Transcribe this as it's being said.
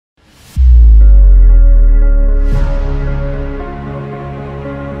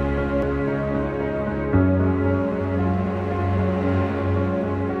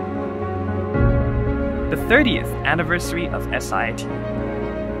30th anniversary of SIIT,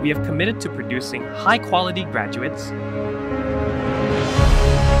 we have committed to producing high-quality graduates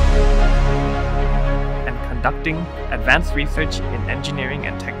and conducting advanced research in engineering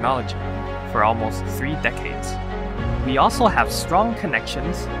and technology for almost 3 decades. We also have strong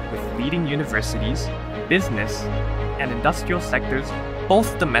connections with leading universities, business, and industrial sectors,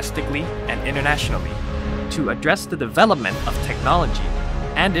 both domestically and internationally, to address the development of technology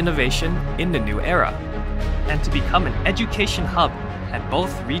and innovation in the new era, and to become an education hub at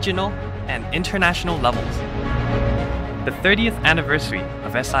both regional and international levels. The 30th anniversary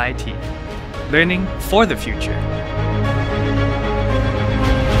of SIIT, learning for the future.